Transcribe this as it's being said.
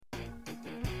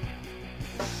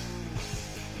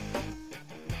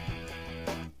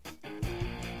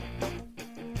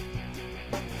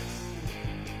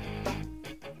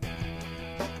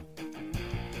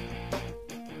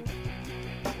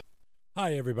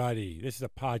Hi, everybody. This is a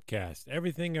podcast,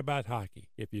 everything about hockey.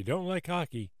 If you don't like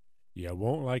hockey, you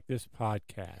won't like this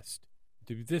podcast.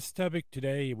 This topic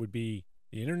today would be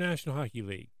the International Hockey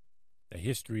League, the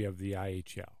history of the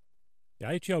IHL. The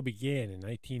IHL began in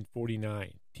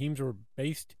 1949. Teams were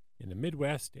based in the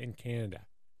Midwest and Canada.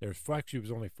 There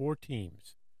was only 4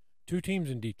 teams. 2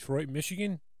 teams in Detroit,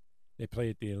 Michigan. They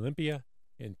played at the Olympia,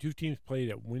 and 2 teams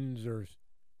played at Windsor's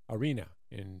Arena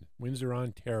in Windsor,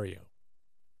 Ontario.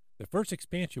 The first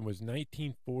expansion was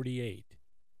 1948.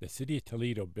 The city of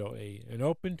Toledo built and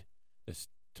opened the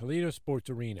Toledo Sports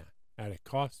Arena at a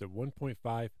cost of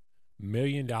 $1.5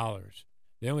 million.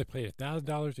 They only paid a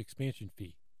 $1,000 expansion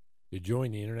fee to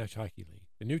join the International Hockey League.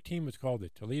 The new team was called the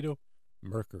Toledo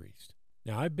Mercuries.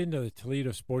 Now, I've been to the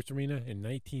Toledo Sports Arena in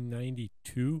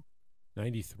 1992-93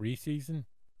 season,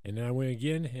 and then I went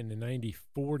again in the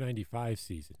 94-95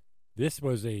 season. This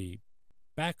was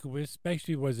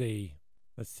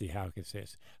let's see how I can say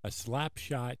this, a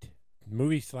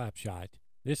movie Slapshot.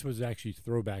 This was actually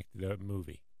throwback to the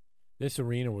movie. This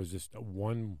arena was just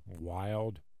one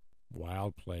wild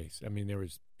place. I mean,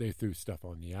 they threw stuff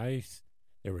on the ice.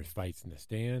 There was fights in the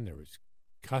stand. There was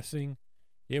cussing.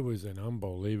 It was an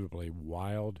unbelievably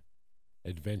wild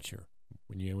adventure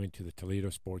when you went to the Toledo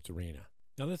Sports Arena.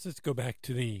 Now let's just go back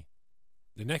to the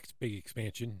next big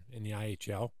expansion in the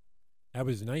IHL. That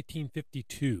was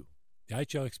 1952. The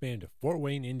IHL expanded to Fort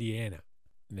Wayne, Indiana,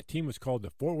 and the team was called the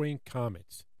Fort Wayne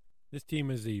Comets. This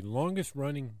team is the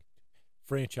longest-running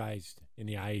franchise in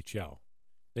the IHL.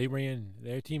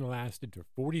 Their team lasted for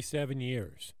 47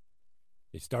 years.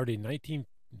 It started in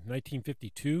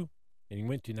 1952 and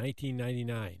went to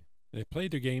 1999. And they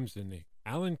played their games in the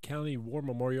Allen County War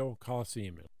Memorial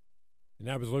Coliseum, and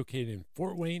that was located in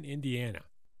Fort Wayne, Indiana,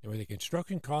 and with a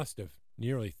construction cost of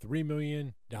nearly $3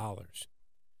 million.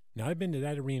 Now, I've been to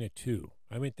that arena, too.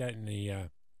 I went that in the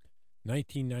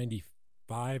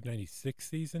 1995-96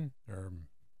 season,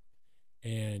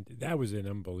 and that was an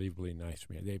unbelievably nice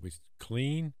arena. It was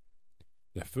clean.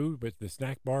 The food, but the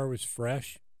snack bar was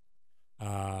fresh.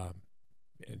 And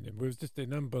it was just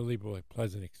an unbelievably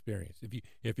pleasant experience.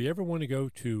 If you ever want to go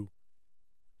to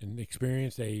and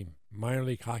experience a minor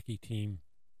league hockey team,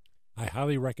 I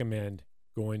highly recommend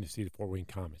going to see the Fort Wayne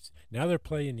Comets. Now they're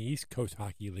playing the East Coast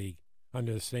Hockey League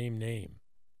under the same name.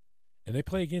 And they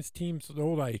play against teams, the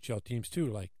old IHL teams too,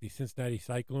 like the Cincinnati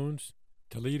Cyclones,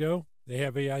 Toledo. They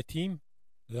have a team,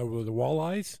 the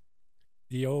Walleyes,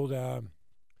 the old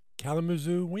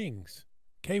Kalamazoo Wings,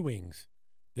 K-Wings.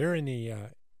 They're in the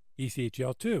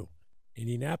ECHL too.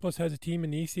 Indianapolis has a team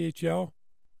in the ECHL,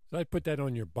 so I'd put that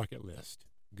on your bucket list.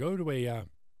 Go to a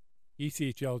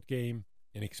ECHL game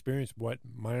and experience what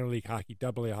minor league hockey,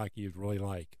 AA hockey is really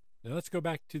like. Now let's go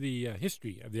back to the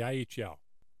history of the IHL.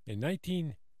 In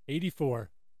 1984,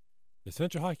 the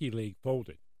Central Hockey League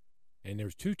folded, and there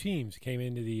was 2 teams came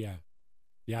into the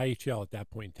IHL at that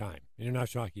point in time,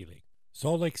 International Hockey League.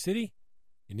 Salt Lake City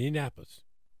and Indianapolis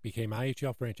became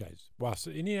IHL franchises, while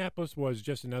Indianapolis was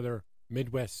just another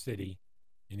Midwest city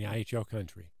in the IHL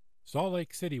country. Salt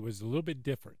Lake City was a little bit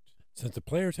different. Since the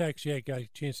players actually got a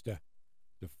chance to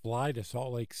fly to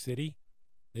Salt Lake City,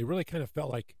 they really kind of felt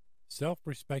like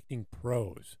self-respecting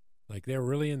pros, like they were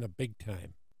really in the big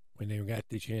time when they got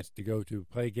the chance to go to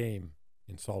play a game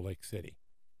in Salt Lake City.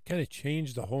 It kind of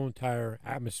changed the whole entire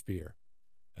atmosphere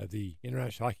of the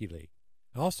International Hockey League.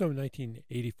 Also in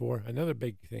 1984, another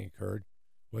big thing occurred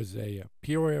was a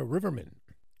Peoria Rivermen.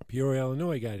 Peoria,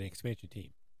 Illinois got an expansion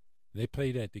team. They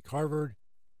played at the Carver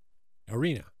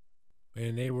Arena,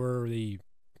 and they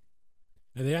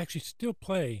actually still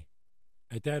play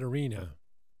at that arena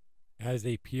as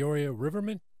a Peoria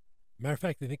Rivermen. Matter of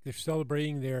fact, I think they're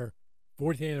celebrating their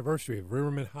 40th anniversary of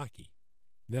Rivermen hockey.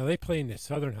 Now, they play in the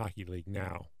Southern Hockey League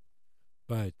now,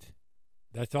 but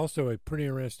that's also a pretty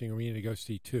interesting arena to go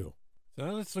see, too. So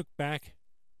now let's look back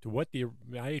to what the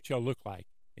IHL looked like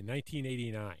in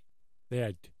 1989. They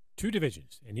had 2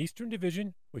 divisions, an Eastern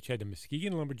Division, which had the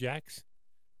Muskegon Lumberjacks,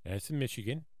 that's in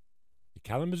Michigan, the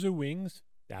Kalamazoo Wings,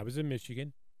 that was in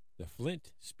Michigan, the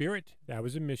Flint Spirit, that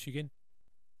was in Michigan,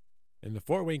 and the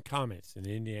Fort Wayne Comets in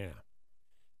Indiana.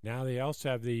 Now they also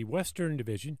have the Western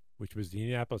Division, which was the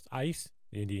Indianapolis Ice,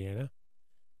 Indiana,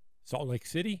 Salt Lake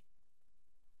City,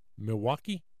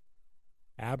 Milwaukee,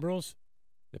 Admirals,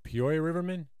 the Peoria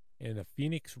Rivermen, and the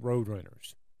Phoenix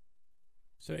Roadrunners.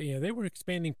 So, they were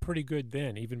expanding pretty good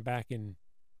then, even back in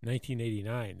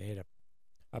 1989. They had a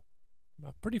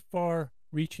pretty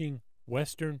far-reaching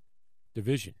Western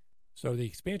Division. So the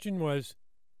expansion was,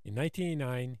 in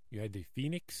 1989, you had the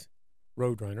Phoenix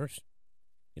Roadrunners.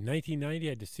 In 1990, you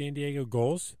had the San Diego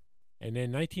Gulls. And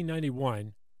then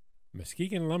 1991,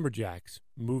 Muskegon Lumberjacks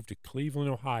moved to Cleveland,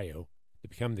 Ohio to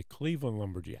become the Cleveland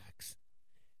Lumberjacks.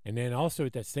 And then also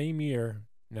at that same year,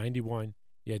 91,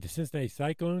 you had the Cincinnati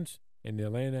Cyclones and the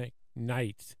Atlanta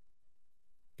Knights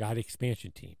got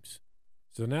expansion teams.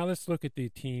 So now let's look at the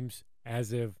teams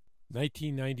as of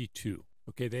 1992.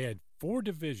 Okay, they had 4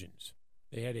 divisions.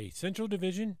 They had a Central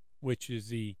Division, which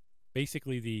is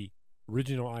basically the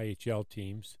original IHL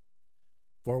teams,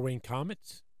 Fort Wayne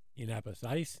Comets, Indianapolis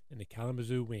Ice, and the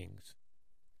Kalamazoo Wings.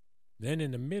 Then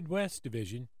in the Midwest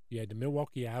Division, you had the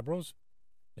Milwaukee Admirals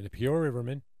and the Peoria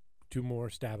Rivermen, 2 more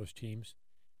established teams,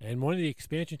 and one of the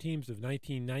expansion teams of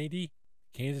 1990,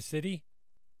 Kansas City.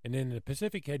 And then the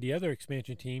Pacific had the other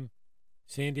expansion team,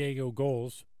 San Diego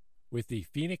Gulls, with the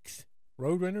Phoenix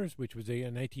Roadrunners, which was a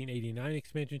 1989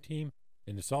 expansion team,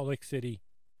 and the Salt Lake City,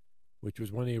 which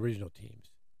was one of the original teams.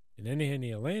 And then they had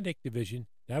the Atlantic Division.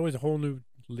 That was a whole new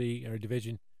league or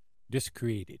division just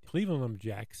created. Cleveland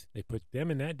Lumberjacks, they put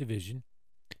them in that division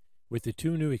with the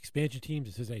 2 new expansion teams,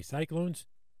 the Cincinnati Cyclones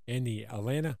and the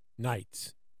Atlanta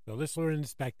Knights. So let's learn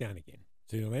this back down again.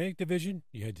 So the Atlantic Division,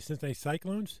 you had the Cincinnati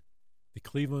Cyclones, the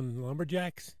Cleveland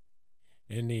Lumberjacks,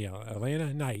 and the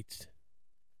Atlanta Knights.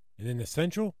 And then the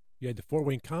Central, you had the Fort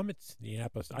Wayne Comets, the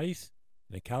Indianapolis Ice,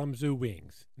 and the Kalamazoo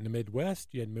Wings. In the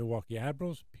Midwest, you had Milwaukee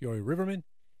Admirals, Peoria Rivermen,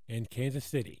 and Kansas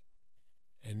City.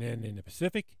 And then in the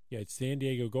Pacific, you had San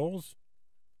Diego Gulls,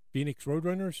 Phoenix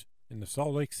Roadrunners, and the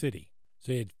Salt Lake City.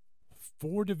 So you had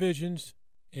 4 divisions,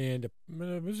 and it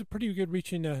was a pretty good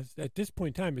reaching, at this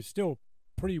point in time, it's still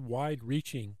pretty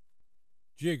wide-reaching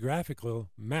geographical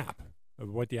map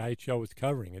of what the IHL was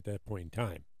covering at that point in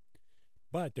time.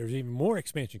 But there's even more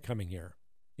expansion coming here.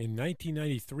 In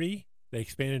 1993, they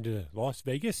expanded to Las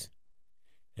Vegas.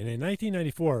 And in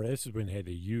 1994, this is when they had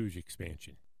a huge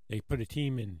expansion. They put a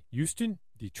team in Houston,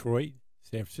 Detroit,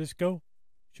 San Francisco,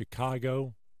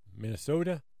 Chicago,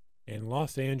 Minnesota, and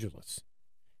Los Angeles.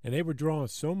 And they were drawing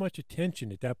so much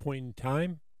attention at that point in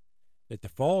time that the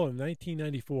fall of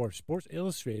 1994, Sports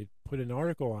Illustrated put an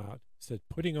article out that said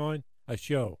putting on a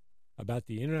show about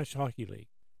the International Hockey League.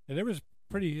 And there's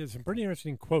some pretty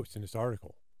interesting quotes in this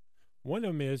article. One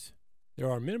of them is,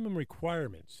 there are minimum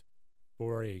requirements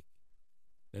for the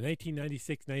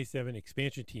 1996-97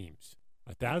 expansion teams.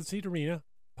 1,000-seat arena,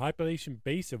 population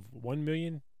base of 1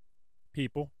 million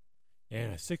people,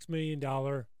 and a $6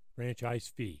 million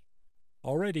franchise fee.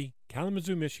 Already,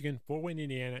 Kalamazoo, Michigan, Fort Wayne,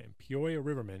 Indiana, and Peoria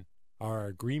Rivermen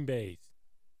are Green Bay's.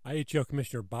 IHL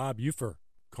Commissioner Bob Ufer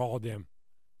called them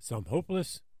some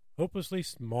hopelessly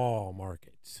small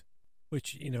markets,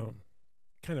 which,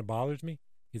 kind of bothers me,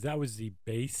 because that was the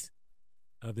base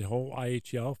of the whole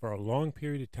IHL for a long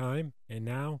period of time, and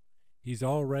now he's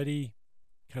already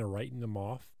kind of writing them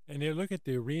off. And they look at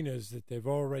the arenas that they're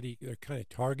kind of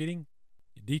targeting.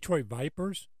 The Detroit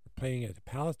Vipers are playing at the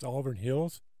Palace Auburn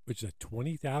Hills, which is a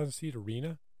 20,000-seat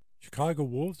arena. Chicago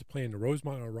Wolves are playing the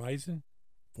Rosemont Horizon,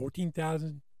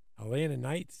 14,000. Atlanta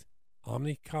Knights,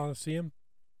 Omni Coliseum,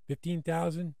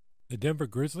 15,000. The Denver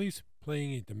Grizzlies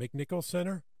playing at the McNichols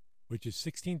Center, which is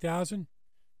 16,000.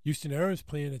 Houston Aeros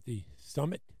playing at the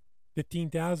Summit,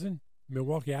 15,000.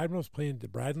 Milwaukee Admirals playing at the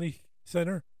Bradley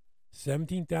Center,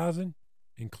 17,000.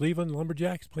 And Cleveland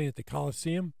Lumberjacks playing at the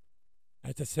Coliseum,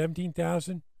 that's at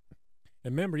 17,000.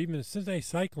 And remember, even the Cincinnati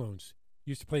Cyclones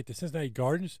used to play at the Cincinnati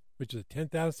Gardens, which is a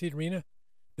 10,000-seat arena.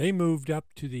 They moved up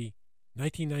to the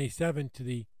 1997 to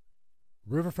the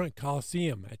Riverfront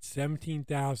Coliseum at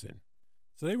 17,000.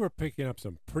 So they were picking up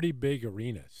some pretty big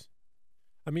arenas.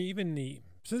 I mean, even the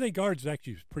Cincinnati Gardens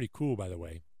actually was pretty cool, by the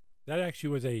way. That actually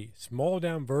was a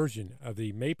small-down version of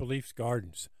the Maple Leafs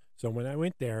Gardens. So when I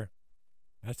went there,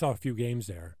 I saw a few games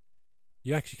there.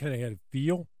 You actually kind of had a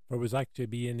feel for what it was like to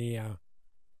be in the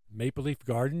Maple Leaf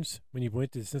Gardens when you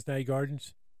went to the Cincinnati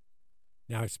Gardens.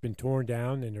 Now it's been torn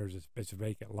down, and it's a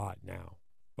vacant lot now.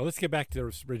 But let's get back to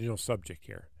the original subject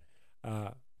here.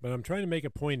 But I'm trying to make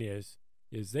a point is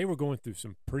they were going through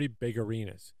some pretty big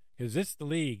arenas. Because this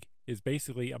league is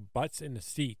basically a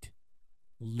butts-in-the-seat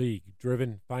league,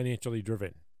 financially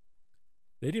driven.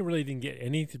 They didn't get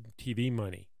any TV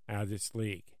money out of this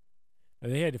league.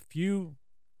 And they had a few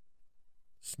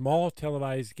small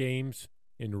televised games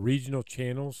in regional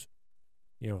channels,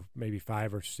 maybe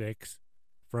 5 or 6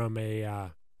 from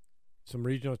some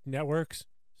regional networks,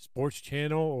 Sports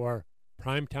Channel or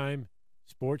Primetime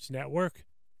Sports Network.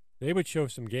 They would show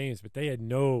some games, but they had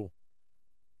no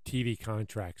TV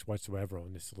contracts whatsoever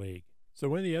on this league. So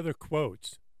one of the other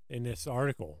quotes in this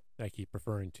article that I keep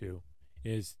referring to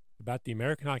is about the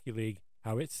American Hockey League,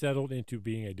 how it settled into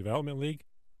being a development league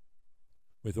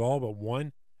with all but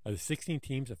one of the 16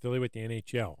 teams affiliated with the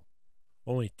NHL.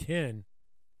 Only 10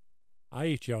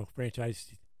 IHL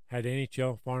franchises had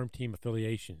NHL farm team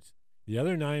affiliations. The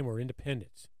other 9 were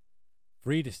independents,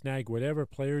 free to snag whatever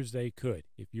players they could.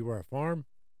 If you were a former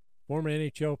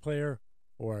NHL player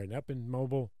or an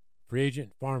up-and-mobile free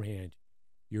agent farmhand,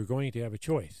 you're going to have a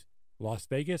choice. Las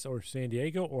Vegas or San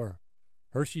Diego or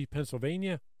Hershey,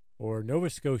 Pennsylvania or Nova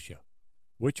Scotia.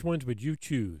 Which ones would you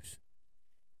choose?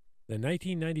 The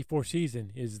 1994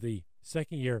 season is the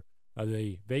second year of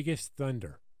the Vegas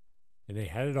Thunder, and they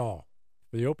had it all.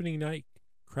 For the opening night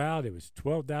crowd, it was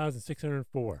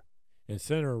 12,604. And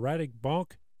Senator Radek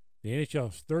Bonk, the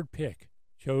NHL's third pick,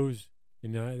 chose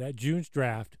in that June's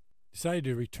draft, decided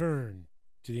to return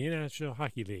to the National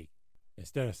Hockey League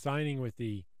instead of signing with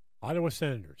the Ottawa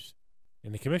Senators.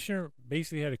 And the commissioner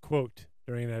basically had a quote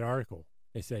during that article.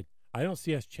 They said, "I don't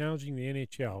see us challenging the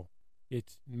NHL.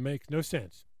 It makes no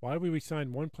sense. Why would we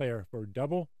sign one player for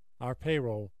double our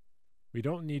payroll? We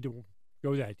don't need to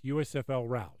go that USFL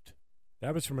route."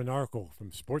 That was from an article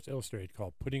from Sports Illustrated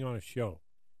called Putting on a Show,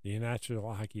 the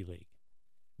National Hockey League.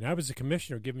 And that was the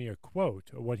commissioner giving me a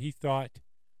quote of what he thought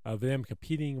of them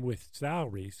competing with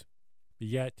salaries, but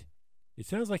yet it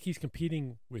sounds like he's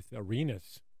competing with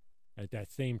arenas at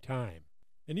that same time.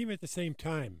 And even at the same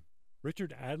time,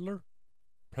 Richard Adler,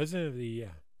 president of the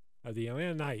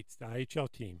Atlanta Knights, the IHL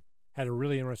team, had a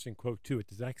really interesting quote too at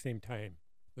the exact same time.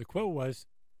 The quote was,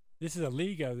 "This is a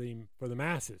league for the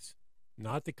masses,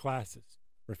 not the classes,"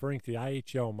 referring to the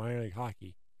IHL minor league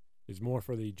hockey is more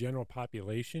for the general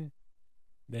population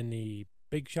than the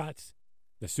big shots,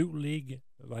 the suit league,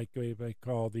 like they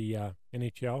call the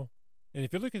NHL. And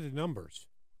if you look at the numbers,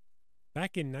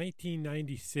 back in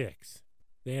 1996,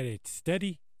 they had a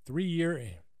steady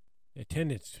 3-year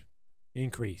attendance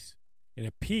increase, and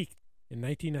it peaked in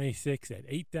 1996 at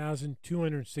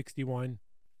 8,261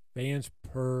 fans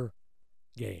per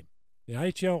game. The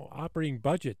IHL operating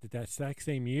budget that exact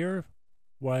same year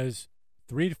was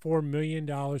 $3 to $4 million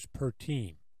per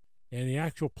team, and the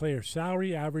actual player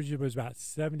salary average was about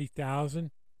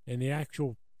 $70,000, and the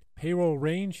actual payroll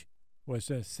range was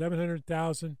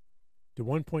 $700,000 to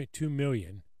 $1.2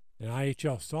 million. And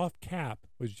IHL soft cap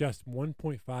was just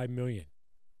 $1.5 million,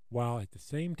 while at the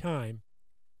same time,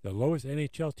 the lowest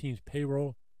NHL team's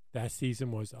payroll that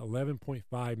season was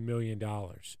 $11.5 million.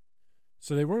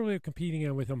 So they weren't really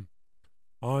competing with them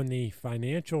on the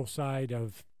financial side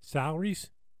of salaries,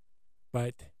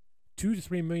 but $2 to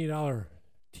 $3 million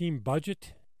team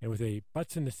budget, and with a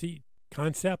butts in the seat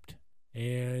concept,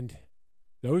 and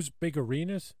those big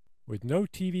arenas with no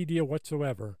TV deal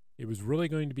whatsoever, it was really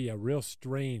going to be a real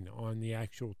strain on the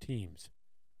actual teams.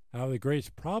 The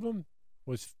greatest problem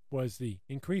was the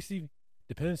increasing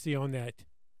dependency on that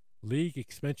league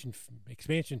expansion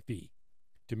fee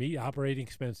to meet operating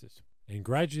expenses. And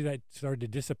gradually that started to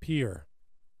disappear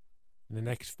in the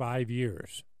next 5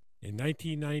 years. In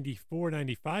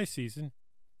 1994-95 season,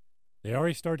 they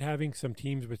already started having some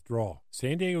teams withdraw.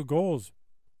 San Diego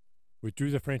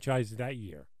withdrew the franchise that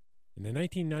year. In the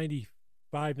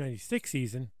 1995-96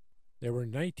 season, there were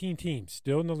 19 teams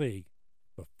still in the league,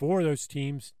 but 4 of those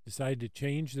teams decided to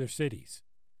change their cities.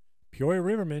 Peoria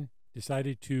Rivermen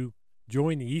decided to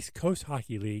join the East Coast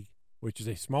Hockey League, which is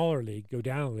a smaller league, go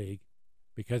down a league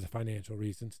because of financial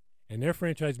reasons, and their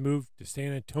franchise moved to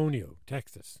San Antonio,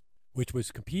 Texas, which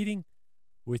was competing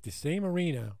with the same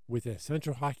arena with the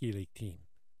Central Hockey League team.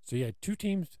 So you had 2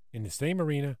 teams in the same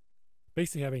arena,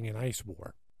 basically having an ice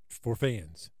war for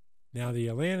fans. Now the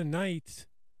Atlanta Knights,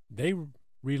 they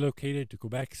relocated to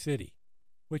Quebec City,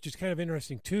 which is kind of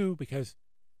interesting too because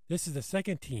this is the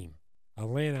second team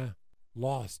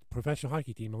professional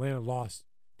hockey team Atlanta lost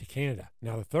to Canada.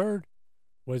 Now the third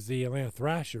was the Atlanta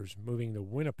Thrashers moving to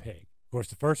Winnipeg. Of course,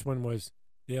 the first one was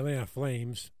the Atlanta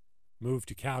Flames moved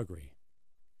to Calgary,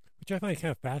 which I find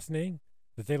kind of fascinating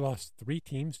that they lost 3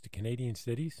 teams to Canadian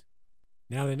cities.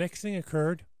 Now the next thing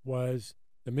occurred was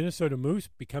the Minnesota Moose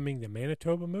becoming the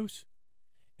Manitoba Moose,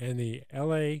 and the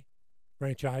LA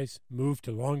franchise moved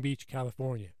to Long Beach,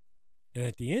 California. And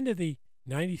at the end of the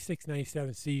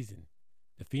 96-97 season,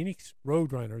 the Phoenix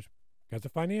Roadrunners, because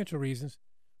of financial reasons,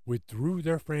 withdrew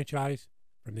their franchise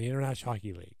from the International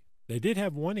Hockey League. They did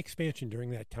have one expansion during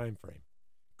that time frame.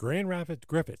 Grand Rapids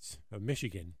Griffins of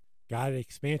Michigan got an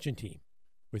expansion team.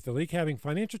 With the league having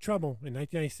financial trouble in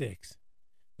 1996,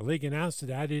 the league announced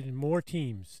it added more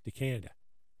teams to Canada,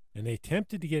 and they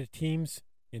attempted to get teams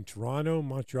in Toronto,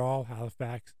 Montreal,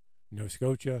 Halifax, Nova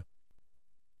Scotia,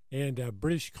 and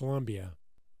British Columbia,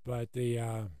 but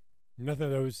nothing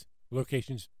of those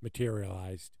locations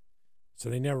materialized, so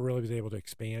they never really was able to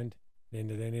expand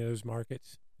into any of those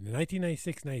markets. In the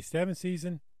 1996-97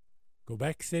 season,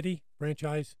 Quebec City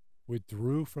franchise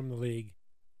withdrew from the league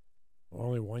for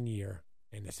only 1 year.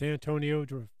 And the San Antonio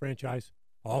franchise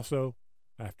also,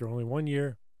 after only 1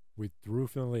 year, withdrew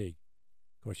from the league.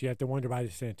 Of course, you have to wonder why the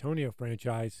San Antonio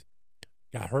franchise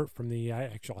got hurt from the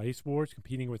actual Ice Wars,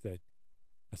 competing with a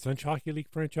Sunshine Hockey League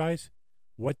franchise.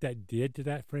 What that did to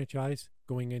that franchise,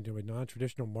 going into a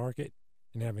non-traditional market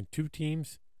and having two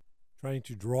teams trying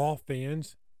to draw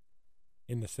fans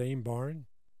in the same barn,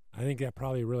 I think that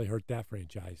probably really hurt that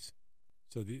franchise.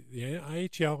 So the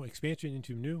IHL expansion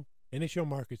into new NHL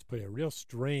markets put a real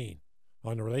strain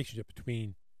on the relationship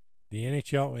between the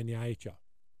NHL and the IHL.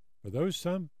 For those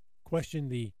some question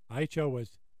the IHL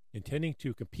was intending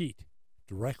to compete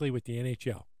directly with the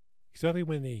NHL, especially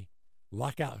when the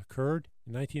lockout occurred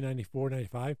in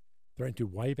 1994-95, threatened to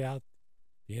wipe out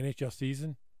the NHL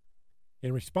season.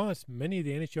 In response, many of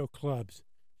the NHL clubs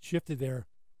shifted their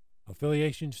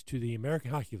affiliations to the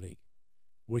American Hockey League,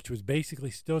 which was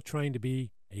basically still trying to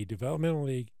be a developmental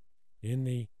league in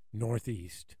the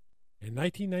Northeast. In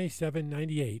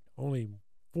 1997-98, only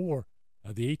 4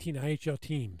 of the 18 IHL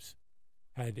teams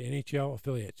had NHL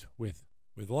affiliates, with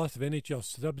loss of NHL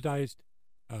subsidized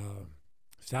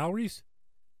salaries,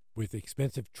 with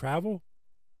expensive travel,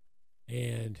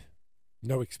 and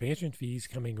no expansion fees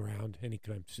coming around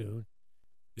anytime soon.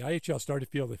 The IHL started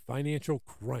to feel the financial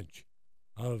crunch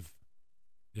of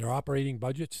their operating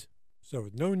budgets. So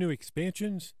with no new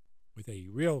expansions, with a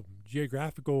real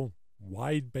geographical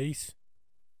wide base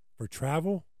for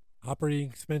travel, operating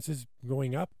expenses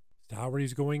going up,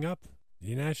 salaries going up,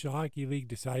 the National Hockey League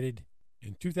decided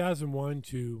in 2001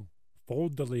 to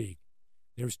fold the league.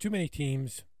 There was too many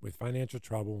teams with financial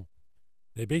trouble.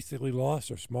 They basically lost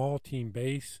their small team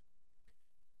base.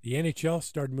 The NHL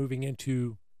started moving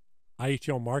into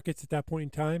IHL markets at that point in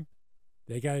time.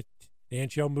 The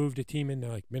NHL moved a team into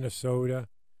like Minnesota,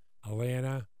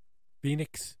 Atlanta,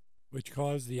 Phoenix, which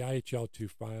caused the IHL to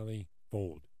finally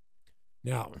fold.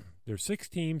 Now, there's 6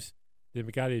 teams that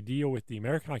have got a deal with the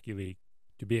American Hockey League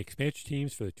to be expansion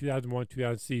teams for the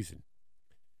 2001-2000 season.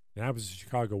 And that was the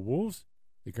Chicago Wolves,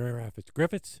 the Grand Rapids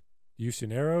Griffins, the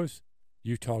Houston Aeros,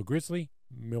 Utah Grizzly,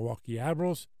 Milwaukee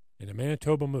Admirals, and the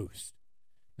Manitoba Moose.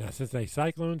 Now, Cincinnati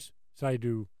Cyclones decided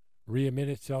to readmit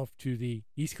itself to the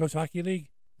East Coast Hockey League,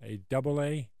 a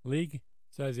AA league.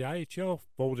 So as the IHL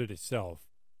folded itself,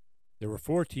 there were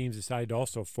 4 teams decided to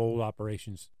also fold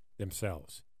operations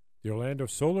themselves. The Orlando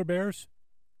Solar Bears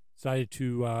decided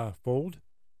to fold.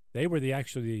 They were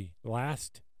actually the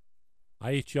last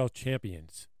IHL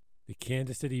champions. The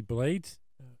Kansas City Blades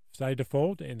decided to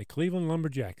fold, and the Cleveland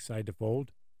Lumberjacks decided to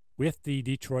fold with the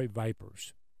Detroit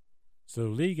Vipers. So the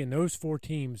league and those 4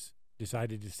 teams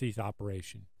decided to cease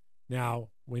operation. Now,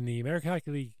 when the American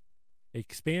Hockey League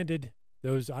expanded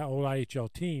those old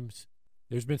IHL teams,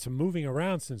 there's been some moving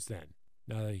around since then.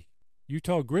 Now, the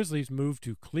Utah Grizzlies moved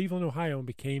to Cleveland, Ohio, and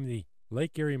became the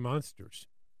Lake Erie Monsters.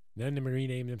 Then they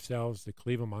renamed themselves the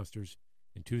Cleveland Monsters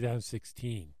in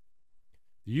 2016.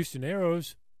 The Houston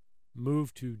Aeros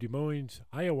moved to Des Moines,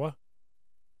 Iowa,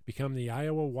 to become the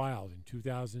Iowa Wild in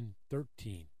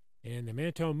 2013. And the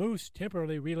Manitoba Moose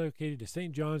temporarily relocated to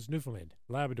St. John's, Newfoundland,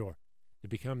 Labrador, to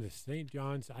become the St.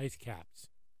 John's Ice Caps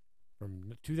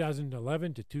from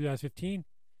 2011 to 2015.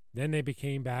 Then they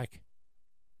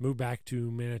moved back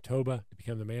to Manitoba to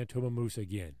become the Manitoba Moose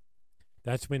again.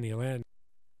 That's when the Atlanta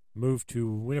moved to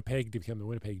Winnipeg to become the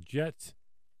Winnipeg Jets.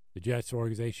 The Jets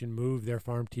organization moved their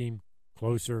farm team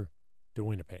closer to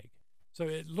Winnipeg. So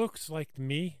it looks like to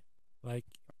me like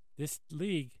this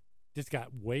league just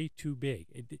got way too big.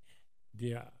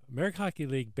 The American Hockey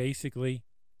League basically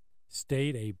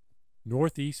stayed a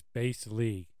Northeast-based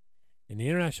league. And the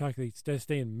International Hockey League, instead of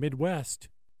staying Midwest,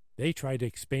 they tried to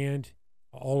expand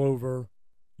all over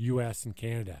U.S. and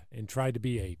Canada and tried to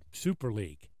be a super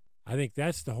league. I think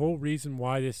that's the whole reason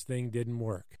why this thing didn't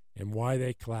work and why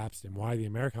they collapsed and why the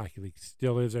American Hockey League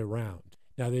still is around.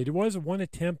 Now, there was one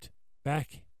attempt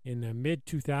back in the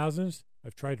mid-2000s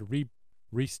of trying to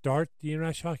restart the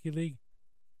International Hockey League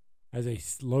as a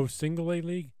low single-A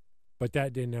league, but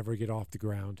that didn't ever get off the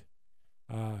ground.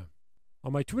 On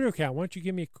my Twitter account, why don't you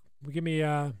give me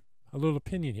a little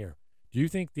opinion here? Do you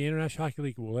think the International Hockey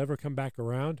League will ever come back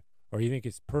around, or do you think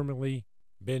it's permanently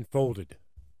been folded?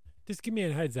 Just give me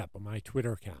a heads up on my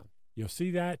Twitter account. You'll see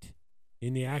that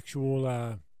in the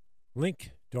actual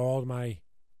link to all of my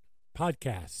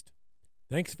podcast.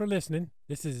 Thanks for listening.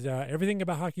 This is Everything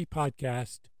About Hockey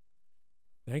podcast.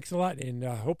 Thanks a lot, and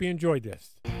hope you enjoyed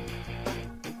this.